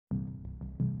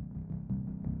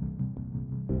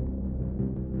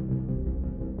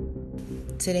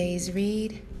Today's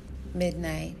read,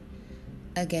 Midnight,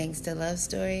 A Gangsta Love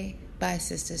Story by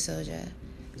Sister Souljah,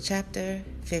 Chapter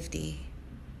 50,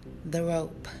 The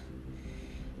Rope.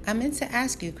 I meant to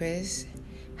ask you, Chris,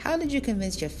 how did you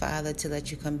convince your father to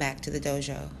let you come back to the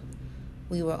dojo?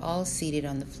 We were all seated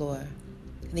on the floor.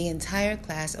 The entire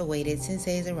class awaited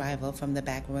Sensei's arrival from the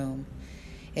back room.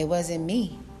 It wasn't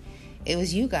me. It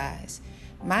was you guys.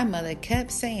 My mother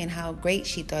kept saying how great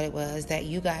she thought it was that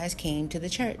you guys came to the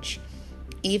church.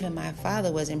 Even my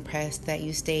father was impressed that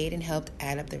you stayed and helped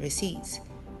add up the receipts.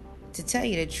 To tell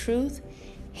you the truth,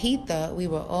 he thought we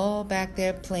were all back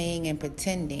there playing and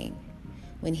pretending.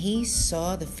 When he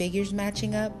saw the figures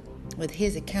matching up with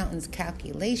his accountant's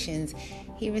calculations,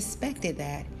 he respected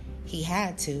that. He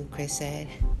had to, Chris said.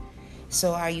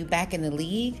 So are you back in the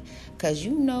league? Because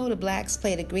you know the Blacks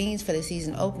play the Greens for the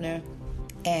season opener,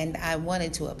 and I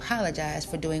wanted to apologize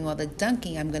for doing all the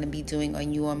dunking I'm going to be doing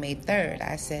on you on May 3rd,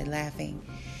 I said, laughing.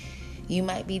 You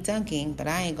might be dunking, but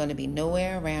I ain't going to be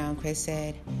nowhere around, Chris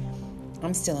said.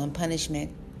 I'm still on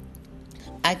punishment.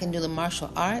 I can do the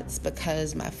martial arts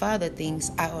because my father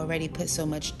thinks I already put so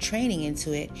much training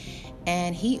into it,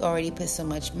 and he already put so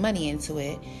much money into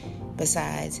it.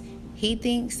 Besides, he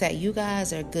thinks that you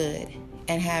guys are good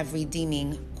and have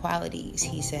redeeming qualities,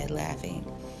 he said, laughing.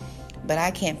 But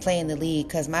I can't play in the league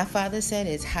because my father said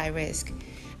it's high risk.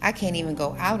 I can't even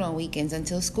go out on weekends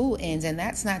until school ends, and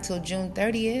that's not till June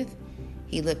 30th.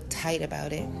 He looked tight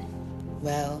about it.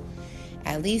 Well,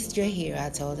 at least you're here, I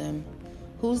told him.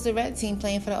 Who's the red team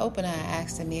playing for the opener? I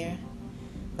asked Amir.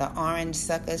 The orange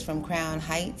suckers from Crown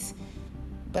Heights.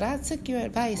 But I took your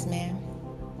advice, man.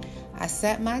 I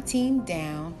sat my team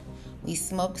down, we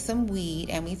smoked some weed,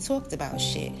 and we talked about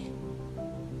shit.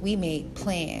 We made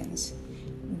plans.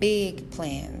 Big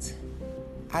plans.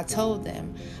 I told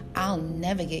them I'll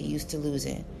never get used to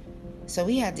losing. So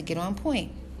we had to get on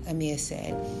point, Amir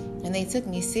said. And they took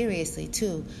me seriously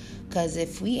too, because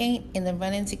if we ain't in the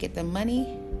running to get the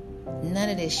money, none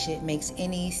of this shit makes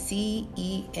any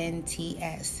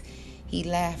sense. He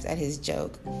laughed at his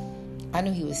joke. I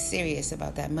knew he was serious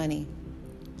about that money.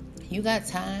 You got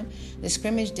time? The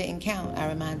scrimmage didn't count, I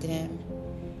reminded him.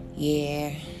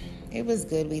 Yeah, it was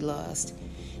good we lost.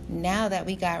 Now that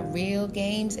we got real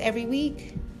games every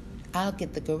week, I'll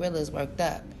get the gorillas worked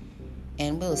up,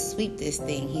 and we'll sweep this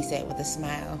thing, he said with a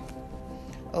smile.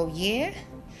 Oh yeah?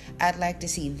 I'd like to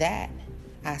see that,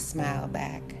 I smiled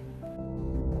back.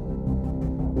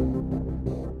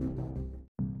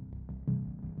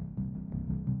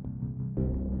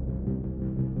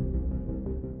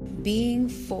 Being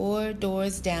 4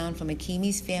 doors down from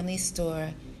Akimi's family store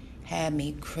had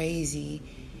me crazy.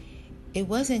 It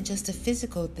wasn't just a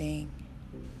physical thing.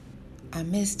 I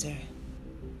missed her.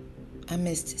 I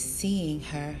missed seeing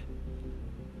her.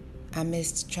 I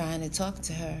missed trying to talk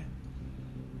to her.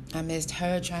 I missed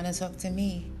her trying to talk to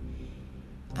me.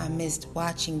 I missed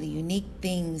watching the unique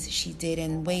things she did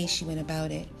and ways she went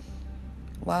about it.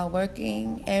 While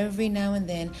working, every now and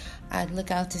then, I'd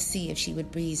look out to see if she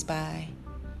would breeze by.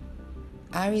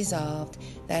 I resolved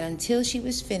that until she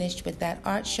was finished with that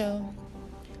art show,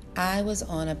 I was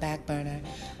on a back burner.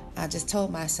 I just told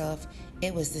myself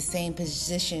it was the same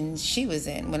position she was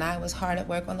in when I was hard at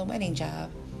work on the wedding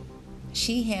job.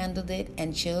 She handled it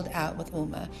and chilled out with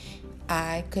Uma.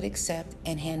 I could accept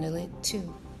and handle it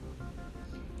too.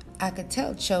 I could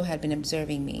tell Cho had been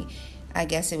observing me. I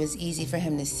guess it was easy for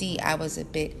him to see I was a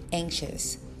bit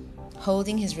anxious.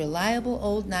 Holding his reliable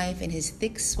old knife in his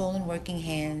thick, swollen working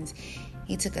hands,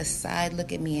 he took a side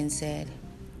look at me and said,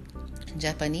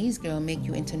 Japanese girl make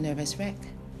you into nervous wreck.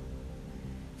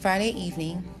 Friday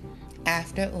evening,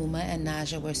 after Uma and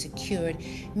Naja were secured,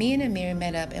 me and Amir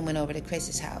met up and went over to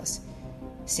Chris's house.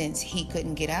 Since he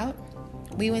couldn't get out,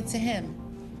 we went to him.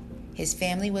 His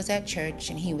family was at church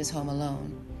and he was home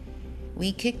alone.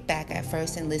 We kicked back at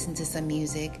first and listened to some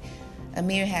music.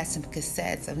 Amir had some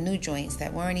cassettes of new joints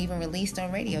that weren't even released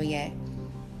on radio yet.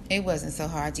 It wasn't so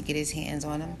hard to get his hands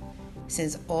on them,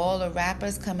 since all the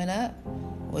rappers coming up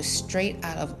was straight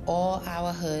out of all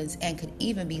our hoods and could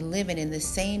even be living in the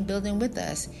same building with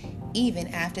us, even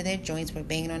after their joints were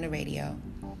banging on the radio.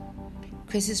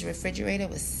 Chris's refrigerator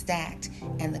was stacked,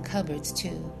 and the cupboards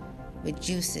too, with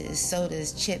juices,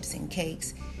 sodas, chips, and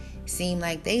cakes. Seemed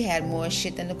like they had more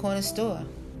shit than the corner store.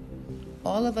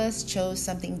 All of us chose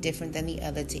something different than the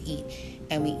other to eat,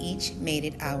 and we each made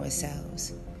it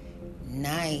ourselves.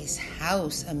 Nice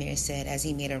house, Amir said as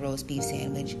he made a roast beef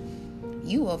sandwich.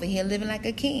 You over here living like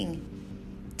a king.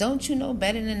 Don't you know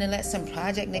better than to let some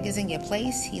project niggas in your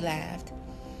place? He laughed.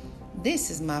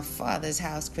 This is my father's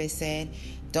house, Chris said.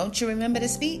 Don't you remember the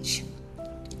speech?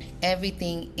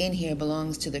 Everything in here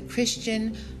belongs to the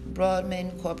Christian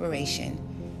Broadman Corporation.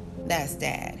 That's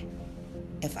Dad.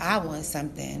 If I want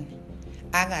something,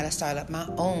 I gotta start up my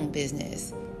own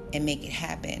business and make it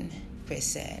happen, Chris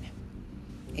said.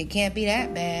 It can't be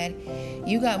that bad.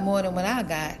 You got more than what I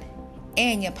got,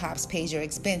 and your pops pays your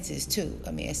expenses too,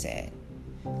 Amir said.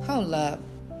 Hold up.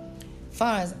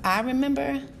 Far as I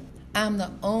remember, I'm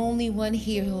the only one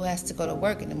here who has to go to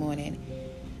work in the morning.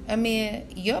 Amir,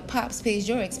 your pops pays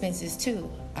your expenses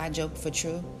too, I joked for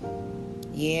True.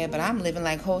 Yeah, but I'm living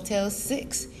like Hotel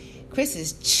 6. Chris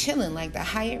is chilling like the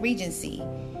Hyatt Regency.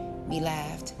 We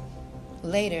laughed.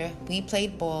 Later, we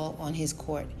played ball on his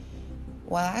court.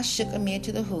 While I shook Amir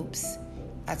to the hoops,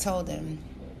 I told him,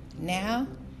 now,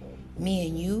 me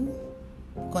and you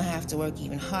gonna have to work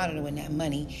even harder to win that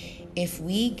money. If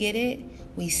we get it,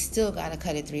 we still gotta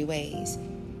cut it 3 ways.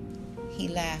 He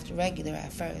laughed regular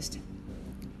at first.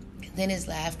 Then his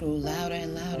laugh grew louder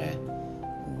and louder.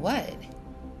 What?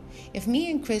 If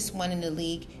me and Chris won in the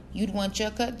league, you'd want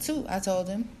your cut too, I told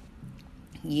him.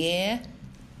 Yeah,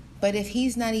 but if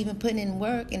he's not even putting in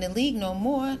work in the league no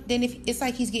more, then it's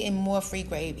like he's getting more free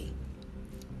gravy.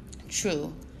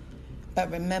 True,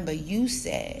 but remember you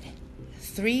said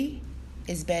 3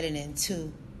 is better than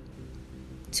 2.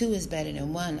 2 is better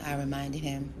than 1, I reminded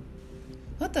him.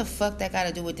 What the fuck that got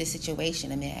to do with this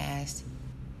situation, Amir asked.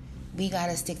 We got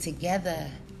to stick together.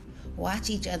 Watch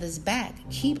each other's back.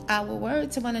 Keep our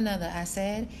word to one another, I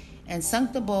said, and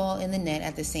sunk the ball in the net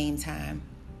at the same time.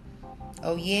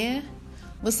 Oh, yeah?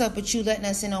 What's up with you letting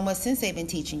us in on what Sensei been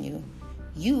teaching you?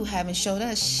 You haven't showed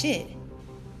us shit.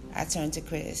 I turned to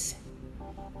Chris.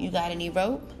 You got any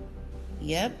rope?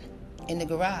 Yep, in the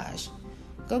garage.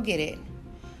 Go get it.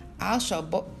 I'll show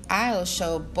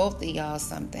both of y'all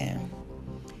something.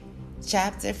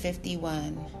 Chapter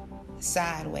 51,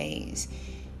 Sideways.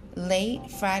 Late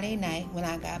Friday night when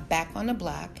I got back on the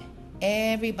block,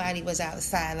 everybody was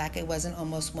outside like it wasn't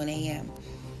almost 1 a.m.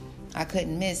 I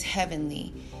couldn't miss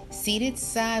Heavenly, seated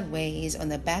sideways on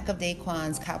the back of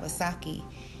Daquan's Kawasaki.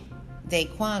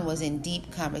 Daquan was in deep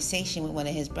conversation with one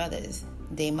of his brothers,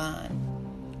 Damon.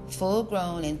 Full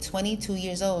grown and 22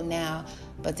 years old now,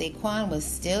 but Daquan was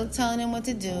still telling him what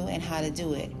to do and how to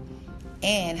do it,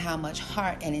 and how much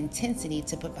heart and intensity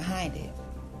to put behind it.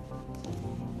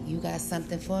 You got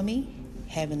something for me?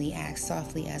 Heavenly asked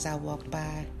softly as I walked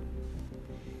by.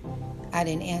 I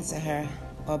didn't answer her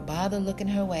or bother looking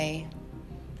her way.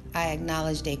 I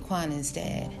acknowledged Daquan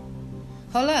instead.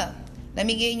 Hold up. Let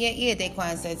me get in your ear,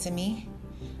 Daquan said to me.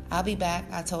 I'll be back,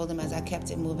 I told him as I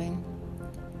kept it moving.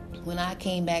 When I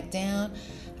came back down,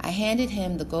 I handed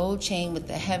him the gold chain with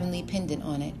the heavenly pendant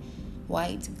on it,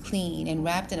 white, clean, and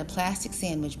wrapped in a plastic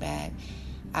sandwich bag.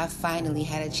 I finally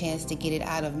had a chance to get it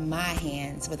out of my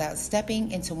hands without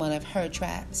stepping into one of her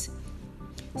traps.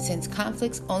 Since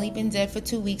Conflict's only been dead for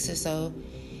 2 weeks or so,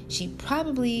 she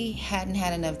probably hadn't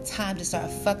had enough time to start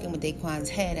fucking with Daquan's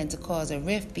head and to cause a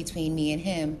rift between me and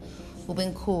him, who've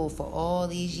been cool for all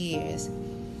these years.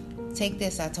 Take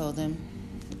this, I told him.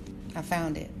 I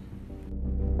found it.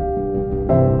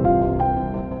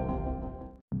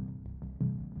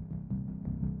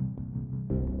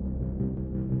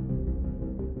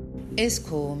 It's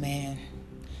cool, man.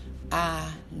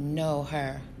 I know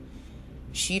her.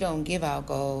 She don't give out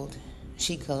gold.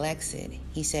 She collects it,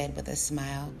 he said with a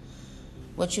smile.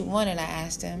 What you wanted, I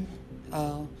asked him.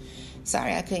 Oh,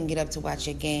 sorry I couldn't get up to watch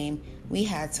your game. We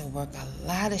had to work a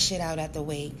lot of shit out at the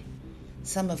wake.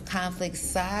 Some of Conflict's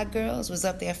side girls was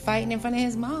up there fighting in front of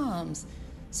his mom's.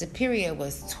 Superior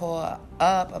was tore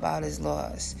up about his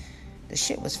loss. The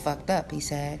shit was fucked up, he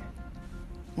said.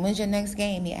 When's your next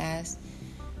game, he asked.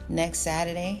 Next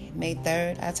Saturday, May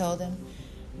 3rd, I told him.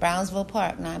 Brownsville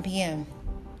Park, 9 p.m.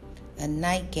 A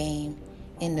night game.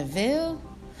 In the Ville?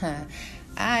 Huh.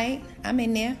 Alright, I'm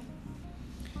in there.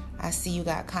 I see you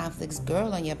got Conflict's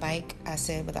girl on your bike, I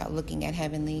said without looking at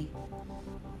Heavenly.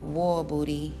 War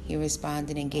booty, he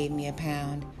responded and gave me a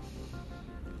pound.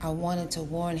 I wanted to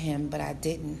warn him, but I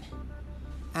didn't.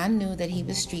 I knew that he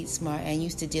was street smart and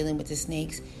used to dealing with the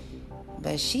snakes,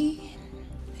 but she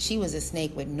was a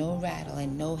snake with no rattle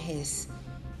and no hiss.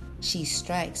 She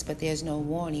strikes, but there's no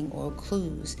warning or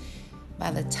clues.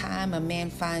 By the time a man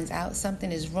finds out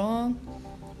something is wrong,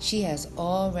 she has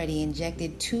already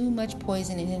injected too much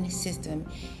poison in his system,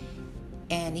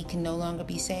 and he can no longer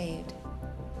be saved.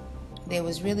 There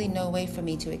was really no way for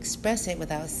me to express it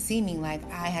without seeming like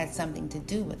I had something to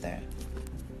do with her.